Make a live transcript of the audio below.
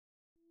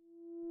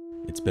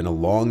It's been a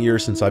long year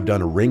since I've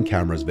done a Ring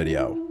cameras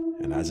video,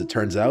 and as it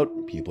turns out,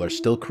 people are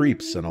still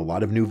creeps and a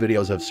lot of new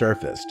videos have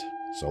surfaced,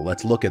 so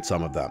let's look at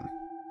some of them.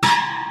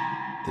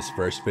 This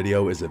first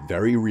video is a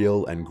very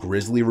real and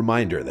grisly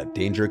reminder that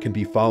danger can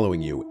be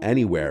following you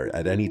anywhere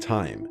at any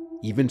time,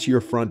 even to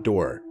your front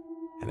door.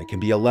 And it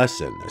can be a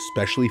lesson,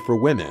 especially for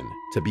women,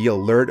 to be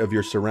alert of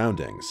your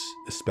surroundings,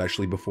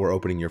 especially before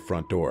opening your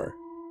front door.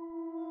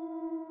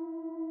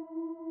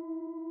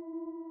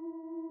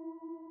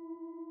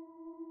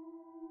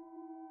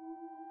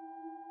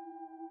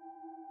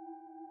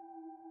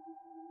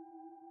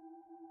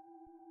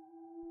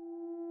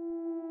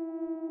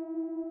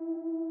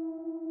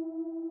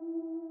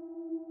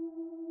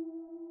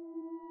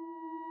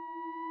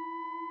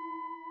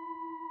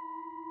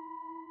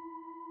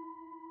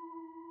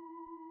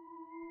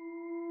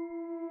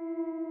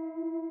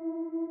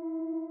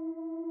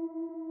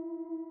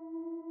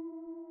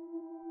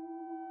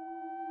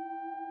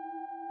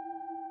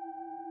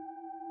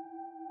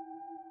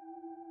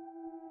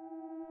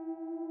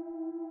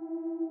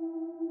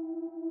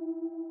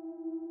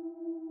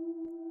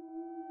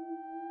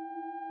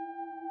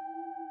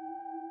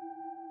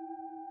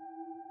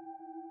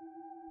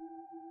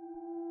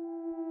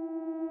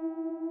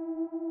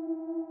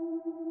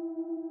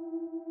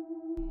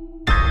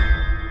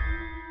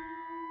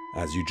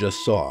 As you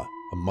just saw,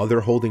 a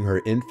mother holding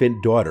her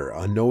infant daughter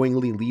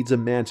unknowingly leads a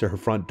man to her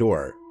front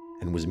door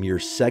and was mere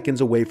seconds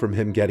away from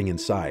him getting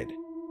inside.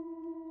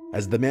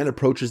 As the man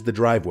approaches the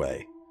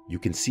driveway, you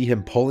can see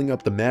him pulling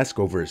up the mask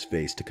over his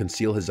face to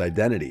conceal his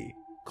identity,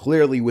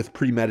 clearly with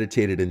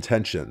premeditated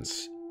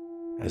intentions.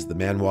 As the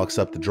man walks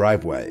up the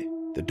driveway,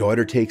 the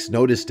daughter takes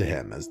notice to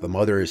him as the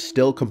mother is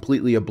still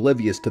completely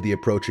oblivious to the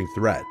approaching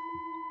threat.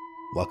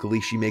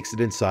 Luckily, she makes it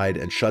inside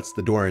and shuts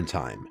the door in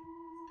time.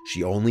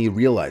 She only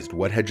realized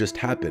what had just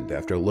happened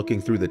after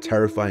looking through the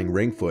terrifying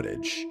Ring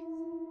footage.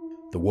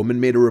 The woman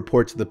made a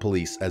report to the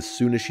police as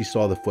soon as she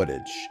saw the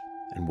footage,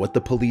 and what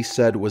the police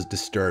said was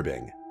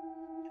disturbing.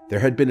 There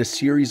had been a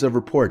series of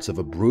reports of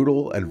a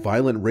brutal and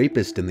violent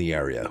rapist in the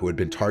area who had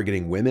been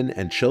targeting women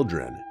and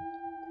children.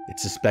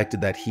 It's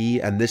suspected that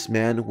he and this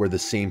man were the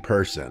same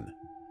person.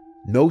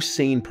 No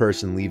sane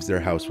person leaves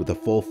their house with a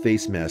full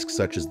face mask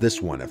such as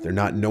this one if they're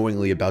not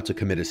knowingly about to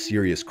commit a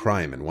serious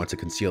crime and want to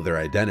conceal their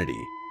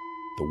identity.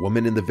 The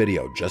woman in the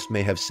video just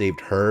may have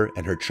saved her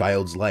and her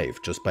child's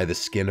life just by the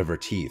skin of her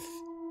teeth.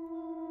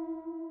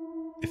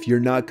 If you're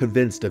not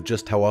convinced of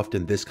just how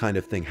often this kind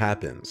of thing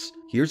happens,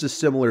 here's a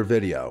similar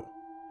video.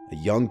 A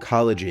young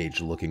college-age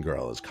looking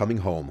girl is coming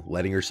home,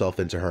 letting herself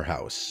into her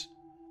house.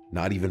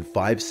 Not even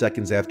 5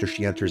 seconds after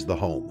she enters the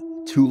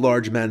home, 2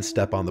 large men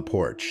step on the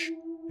porch,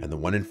 and the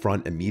one in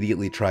front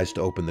immediately tries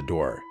to open the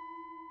door.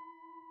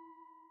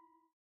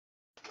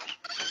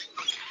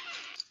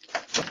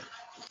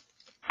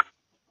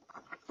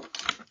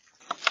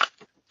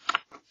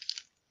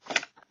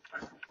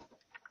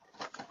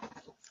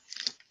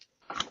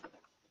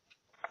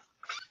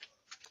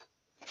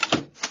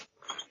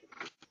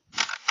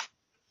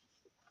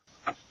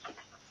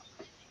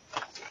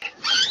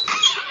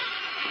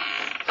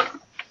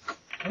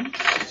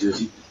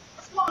 Jersey.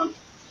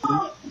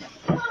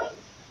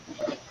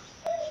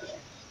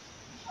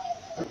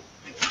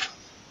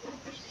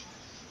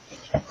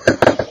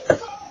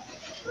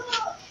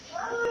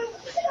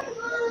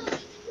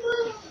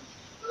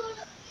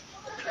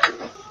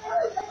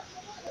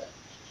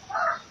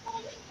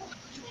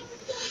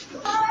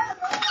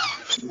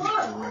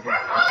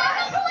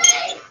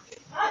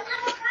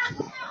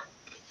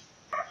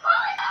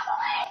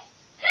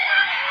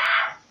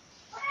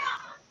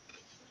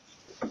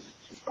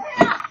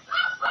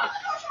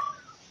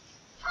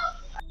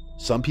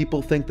 Some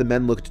people think the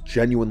men looked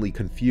genuinely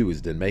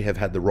confused and may have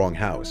had the wrong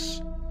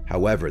house.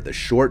 However, the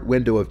short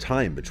window of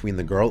time between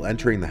the girl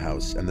entering the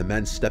house and the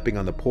men stepping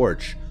on the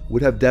porch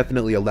would have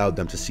definitely allowed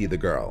them to see the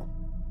girl.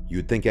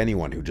 You'd think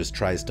anyone who just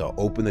tries to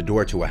open the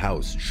door to a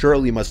house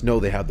surely must know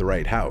they have the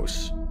right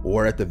house,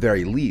 or at the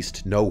very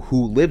least know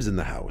who lives in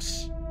the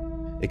house.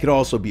 It could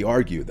also be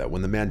argued that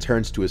when the man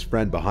turns to his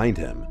friend behind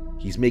him,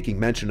 he's making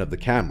mention of the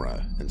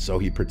camera, and so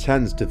he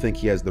pretends to think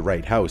he has the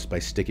right house by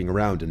sticking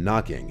around and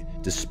knocking,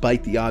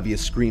 despite the obvious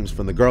screams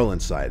from the girl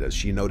inside as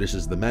she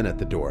notices the men at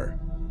the door.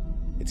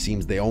 It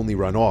seems they only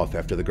run off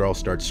after the girl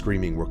starts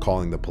screaming, "We're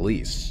calling the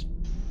police."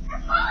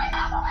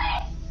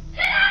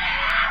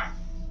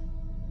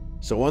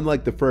 So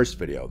unlike the first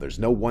video, there's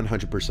no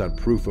 100%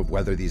 proof of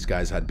whether these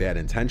guys had bad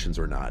intentions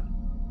or not.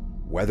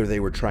 Whether they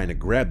were trying to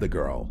grab the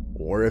girl,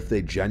 or if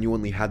they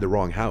genuinely had the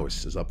wrong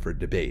house is up for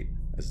debate,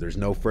 as there's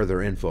no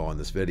further info on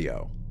this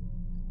video.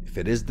 If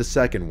it is the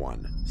second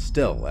one,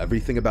 still,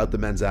 everything about the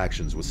men's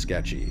actions was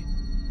sketchy.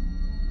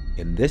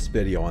 In this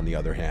video, on the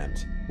other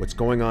hand, what's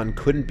going on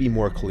couldn't be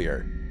more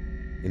clear.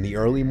 In the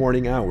early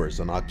morning hours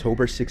on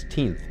October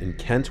 16th in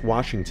Kent,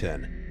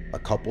 Washington, a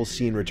couple's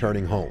seen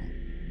returning home.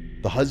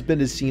 The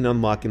husband is seen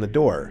unlocking the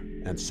door,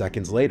 and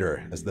seconds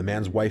later, as the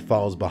man's wife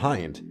follows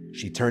behind,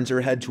 she turns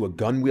her head to a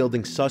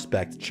gun-wielding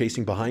suspect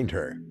chasing behind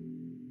her.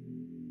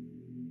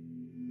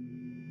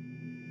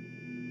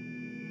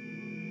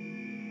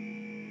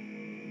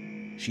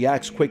 She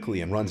acts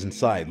quickly and runs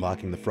inside,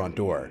 locking the front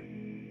door.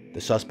 The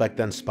suspect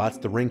then spots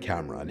the Ring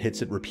camera and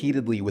hits it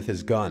repeatedly with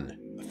his gun,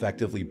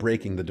 effectively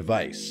breaking the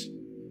device.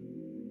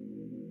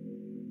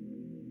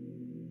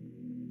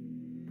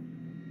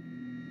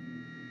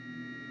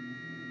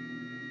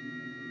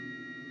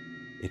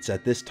 It's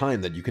at this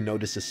time that you can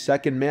notice a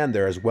second man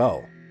there as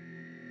well.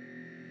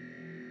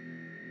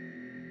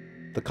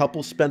 The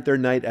couple spent their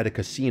night at a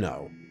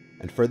casino,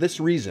 and for this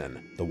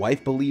reason, the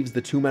wife believes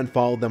the two men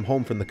followed them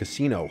home from the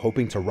casino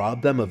hoping to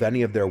rob them of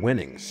any of their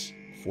winnings.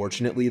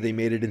 Fortunately, they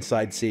made it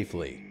inside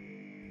safely.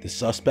 The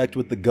suspect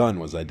with the gun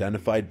was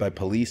identified by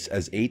police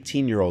as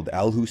 18-year-old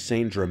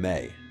Al-Hussein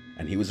Drameh,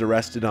 and he was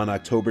arrested on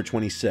October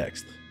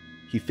 26th.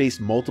 He faced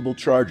multiple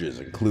charges,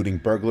 including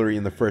burglary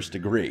in the first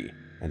degree,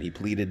 and he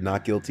pleaded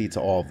not guilty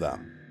to all of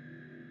them.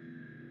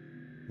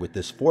 With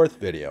this fourth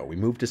video, we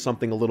move to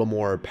something a little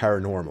more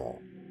paranormal.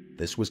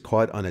 This was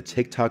caught on a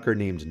TikToker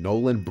named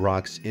Nolan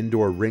Brock's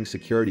indoor Ring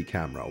security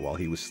camera while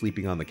he was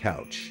sleeping on the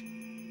couch.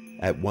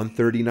 At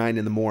 1:39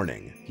 in the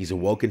morning, he's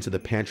awoken to the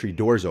pantry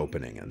doors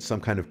opening and some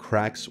kind of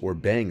cracks or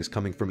bangs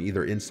coming from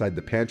either inside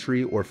the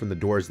pantry or from the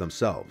doors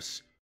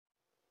themselves.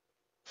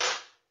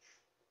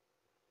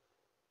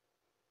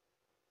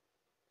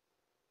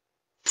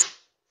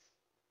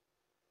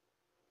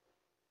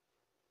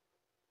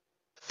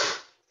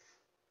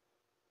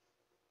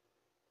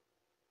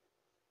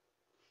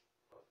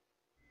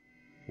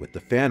 With the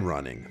fan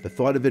running, the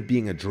thought of it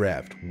being a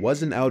draft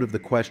wasn't out of the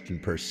question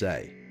per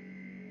se.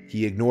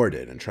 He ignored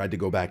it and tried to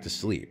go back to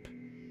sleep,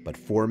 but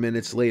 4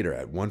 minutes later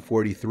at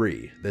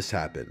 1:43, this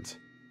happened.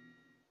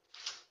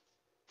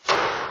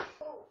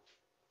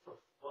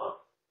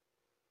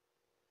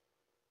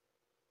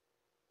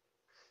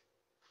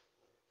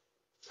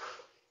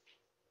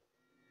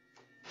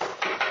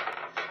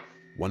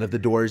 One of the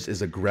doors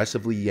is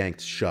aggressively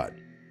yanked shut,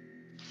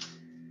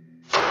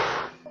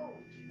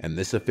 and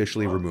this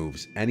officially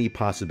removes any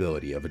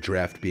possibility of a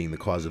draft being the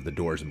cause of the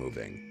doors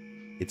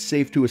moving. It's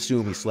safe to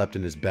assume he slept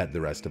in his bed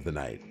the rest of the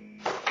night.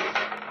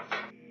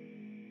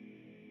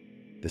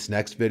 This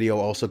next video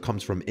also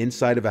comes from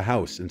inside of a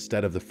house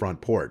instead of the front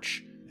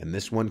porch, and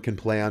this one can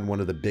play on one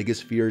of the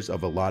biggest fears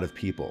of a lot of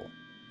people,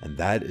 and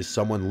that is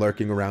someone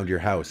lurking around your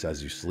house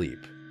as you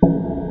sleep.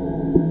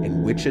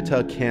 In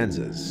Wichita,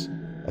 Kansas,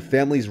 a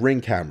family's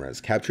Ring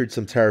cameras captured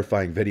some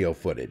terrifying video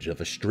footage of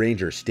a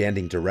stranger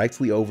standing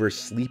directly over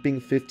sleeping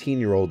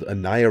 15-year-old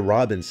Anaya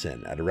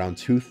Robinson at around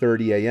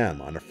 2:30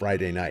 a.m. on a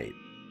Friday night.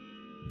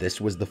 This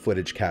was the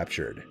footage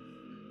captured.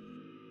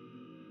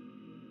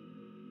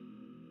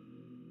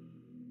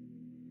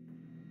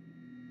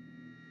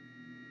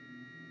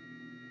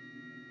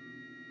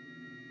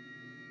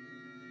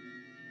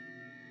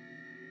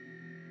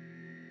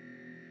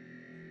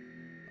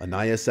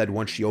 Anaya said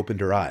once she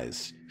opened her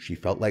eyes, she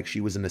felt like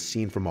she was in a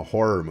scene from a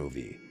horror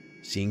movie,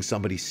 seeing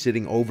somebody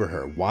sitting over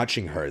her,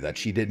 watching her that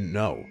she didn't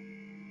know.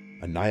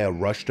 Anaya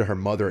rushed to her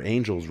mother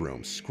Angel's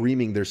room,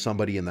 screaming there's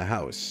somebody in the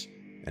house,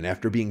 and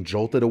after being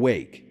jolted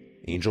awake,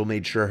 Angel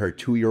made sure her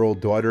 2-year-old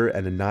daughter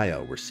and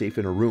Anaya were safe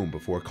in a room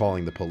before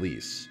calling the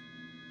police.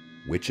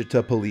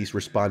 Wichita police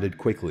responded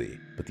quickly,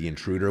 but the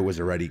intruder was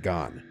already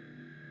gone.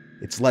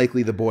 It's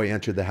likely the boy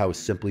entered the house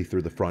simply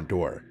through the front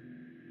door.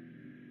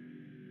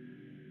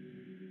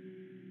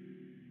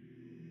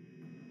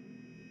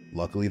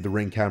 Luckily, the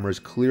Ring cameras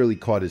clearly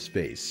caught his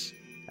face,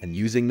 and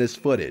using this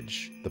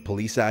footage, the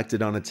police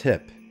acted on a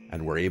tip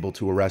and were able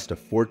to arrest a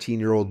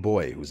 14-year-old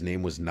boy whose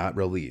name was not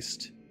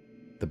released.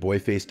 The boy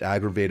faced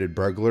aggravated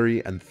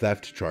burglary and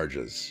theft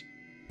charges.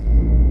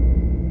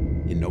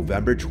 In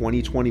November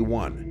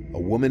 2021, a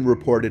woman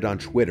reported on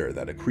Twitter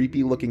that a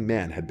creepy-looking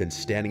man had been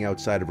standing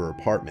outside of her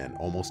apartment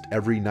almost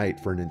every night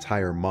for an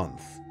entire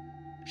month.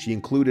 She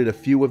included a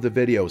few of the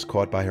videos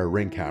caught by her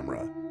Ring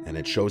camera, and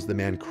it shows the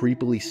man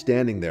creepily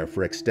standing there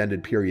for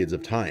extended periods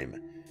of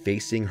time,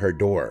 facing her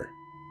door.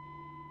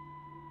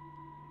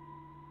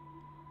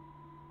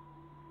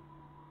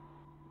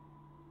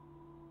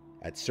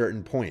 At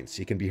certain points,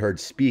 he can be heard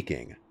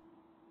speaking.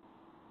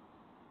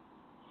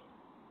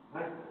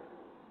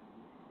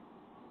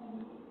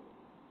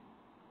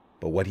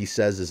 But what he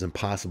says is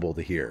impossible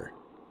to hear.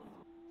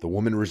 The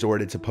woman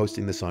resorted to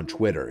posting this on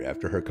Twitter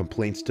after her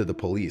complaints to the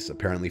police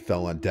apparently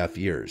fell on deaf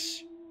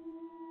ears.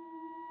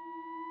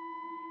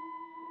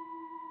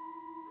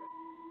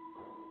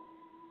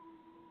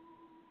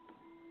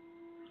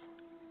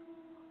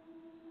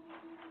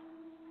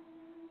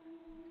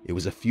 It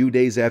was a few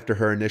days after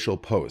her initial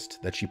post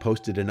that she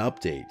posted an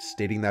update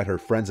stating that her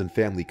friends and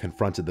family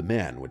confronted the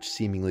man, which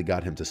seemingly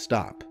got him to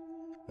stop.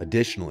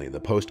 Additionally, the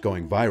post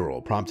going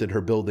viral prompted her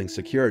building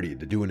security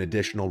to do an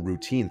additional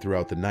routine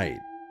throughout the night.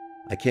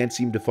 I can't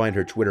seem to find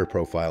her Twitter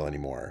profile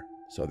anymore,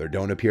 so there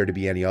don't appear to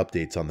be any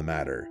updates on the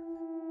matter.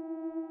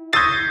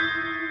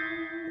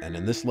 And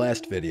in this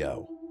last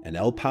video, an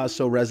El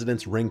Paso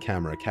resident's Ring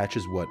camera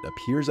catches what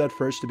appears at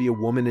first to be a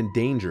woman in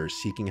danger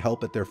seeking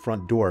help at their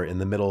front door in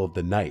the middle of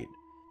the night.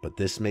 But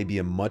this may be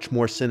a much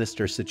more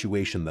sinister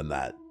situation than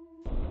that.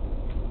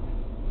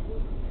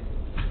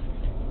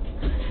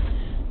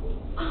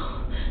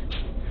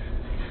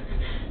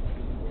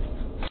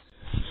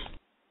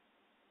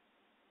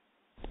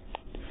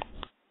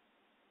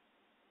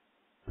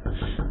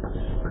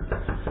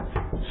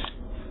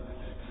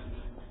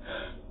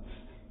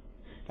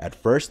 At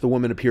first, the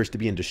woman appears to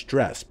be in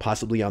distress,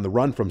 possibly on the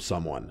run from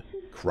someone,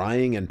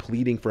 crying and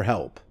pleading for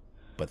help.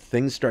 But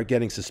things start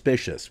getting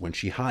suspicious when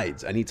she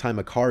hides anytime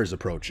a car is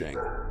approaching.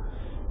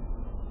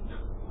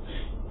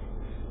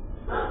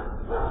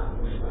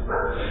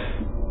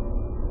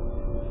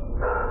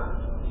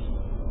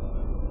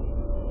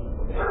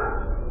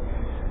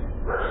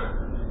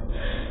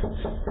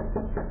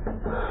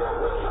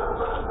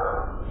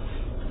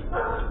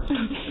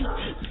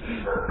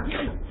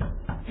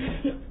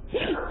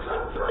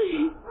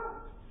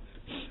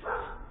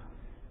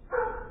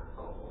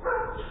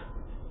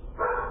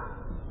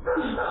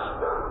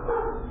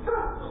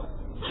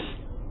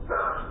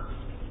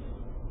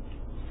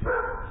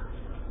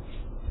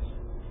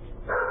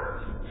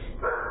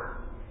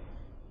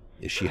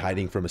 Is she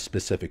hiding from a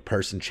specific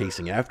person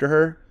chasing after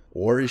her?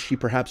 Or is she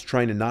perhaps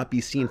trying to not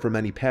be seen from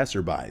any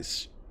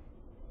passerbys?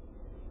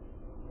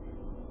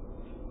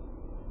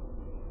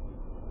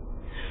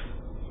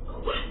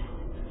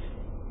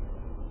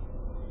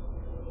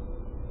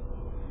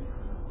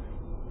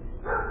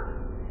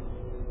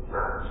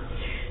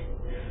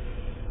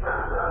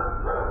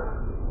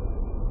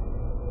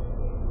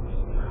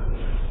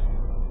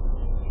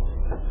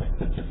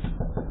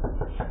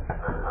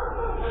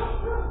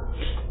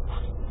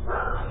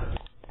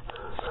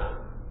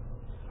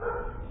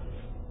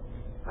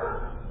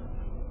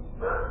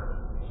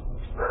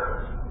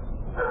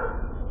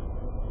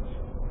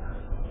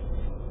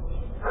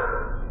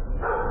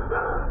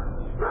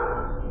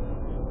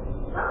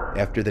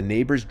 After the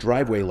neighbor's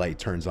driveway light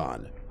turns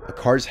on, a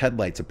car's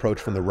headlights approach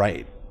from the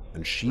right,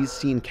 and she's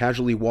seen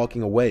casually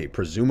walking away,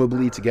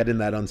 presumably to get in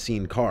that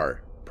unseen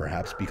car,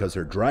 perhaps because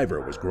her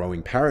driver was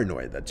growing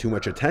paranoid that too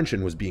much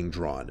attention was being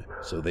drawn,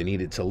 so they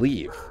needed to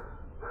leave.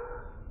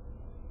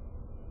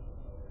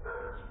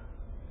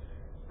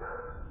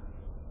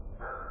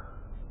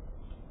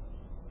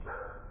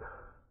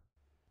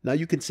 Now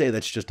you could say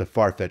that's just a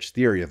far-fetched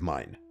theory of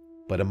mine,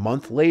 but a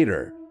month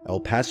later, El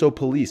Paso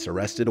police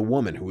arrested a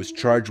woman who was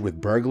charged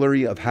with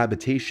burglary of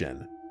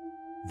habitation.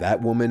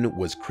 That woman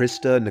was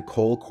Krista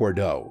Nicole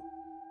Cordeaux.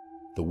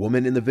 The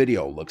woman in the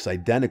video looks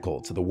identical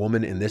to the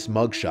woman in this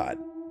mugshot.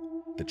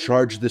 The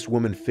charge this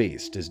woman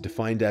faced is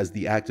defined as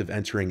the act of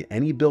entering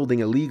any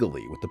building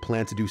illegally with the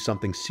plan to do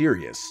something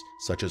serious,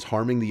 such as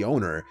harming the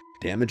owner,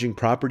 damaging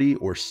property,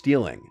 or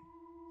stealing.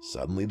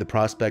 Suddenly, the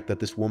prospect that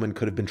this woman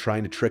could have been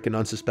trying to trick an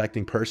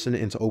unsuspecting person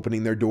into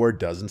opening their door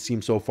doesn't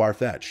seem so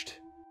far-fetched.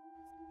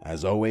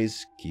 As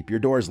always, keep your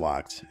doors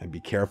locked and be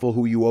careful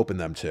who you open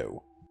them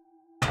to.